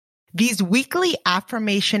These weekly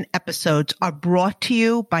affirmation episodes are brought to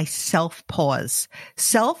you by Self-Pause.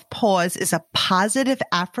 Self-Pause is a positive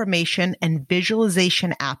affirmation and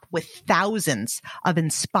visualization app with thousands of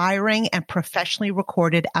inspiring and professionally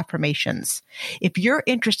recorded affirmations. If you're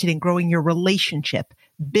interested in growing your relationship,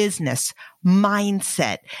 business,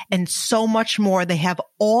 mindset, and so much more, they have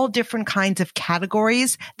all different kinds of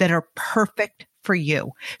categories that are perfect for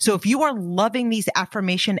you. So if you are loving these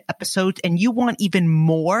affirmation episodes and you want even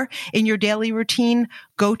more in your daily routine,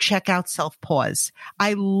 go check out Self-Pause.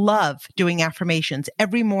 I love doing affirmations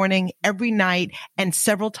every morning, every night, and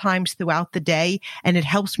several times throughout the day. And it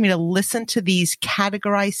helps me to listen to these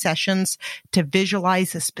categorized sessions to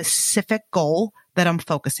visualize a specific goal that I'm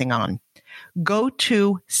focusing on. Go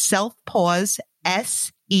to Self-Pause,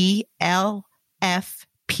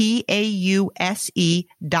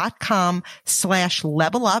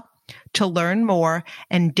 selfpause.com/level up to learn more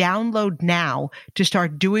and download now to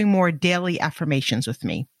start doing more daily affirmations with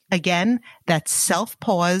me. Again, that's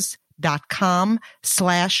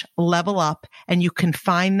selfpause.com/level up, and you can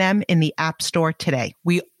find them in the App Store today.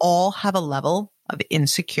 We all have a level of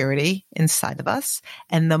insecurity inside of us.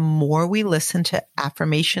 And the more we listen to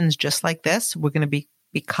affirmations just like this, we're going to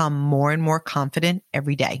become more and more confident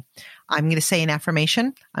every day. I'm going to say an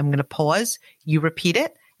affirmation. I'm going to pause. You repeat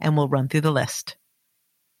it, and we'll run through the list.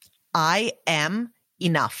 I am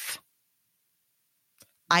enough.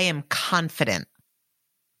 I am confident.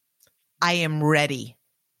 I am ready.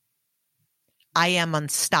 I am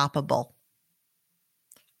unstoppable.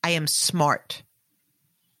 I am smart.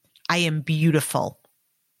 I am beautiful.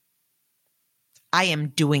 I am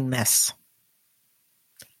doing this.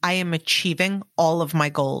 I am achieving all of my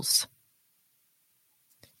goals.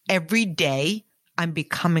 Every day, I'm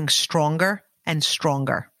becoming stronger and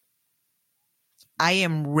stronger. I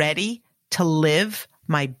am ready to live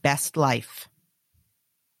my best life.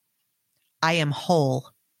 I am whole.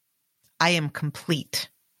 I am complete.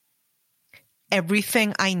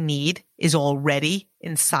 Everything I need is already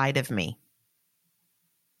inside of me.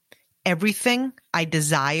 Everything I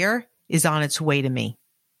desire is on its way to me.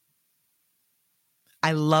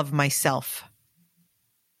 I love myself.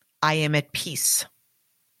 I am at peace.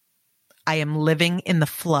 I am living in the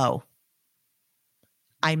flow.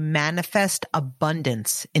 I manifest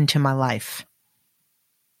abundance into my life.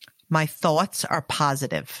 My thoughts are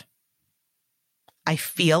positive. I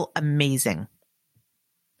feel amazing.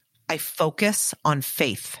 I focus on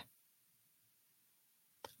faith.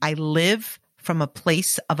 I live from a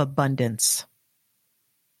place of abundance.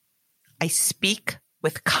 I speak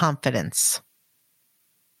with confidence.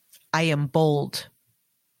 I am bold.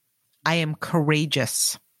 I am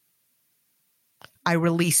courageous. I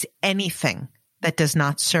release anything that does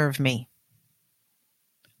not serve me.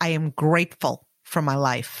 I am grateful for my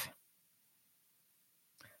life.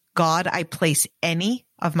 God, I place any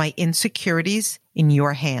of my insecurities in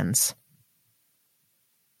your hands.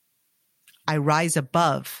 I rise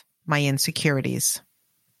above my insecurities.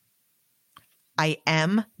 I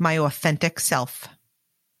am my authentic self.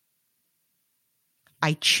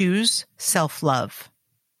 I choose self-love.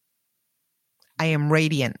 I am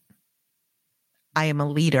radiant. I am a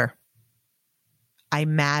leader. I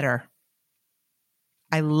matter.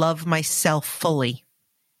 I love myself fully.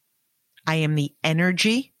 I am the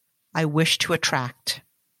energy I wish to attract.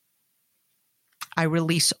 I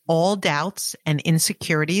release all doubts and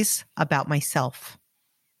insecurities about myself.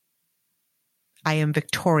 I am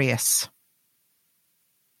victorious.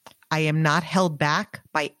 I am not held back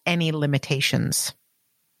by any limitations.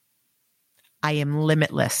 I am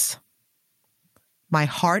limitless. My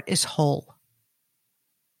heart is whole.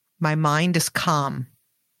 My mind is calm.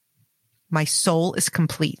 My soul is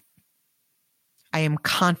complete. I am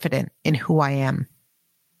confident in who I am.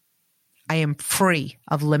 I am free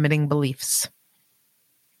of limiting beliefs.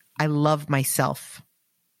 I love myself.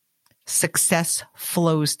 Success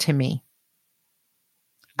flows to me.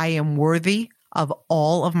 I am worthy of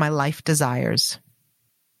all of my life desires.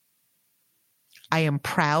 I am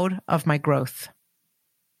proud of my growth.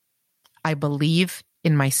 I believe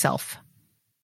in myself.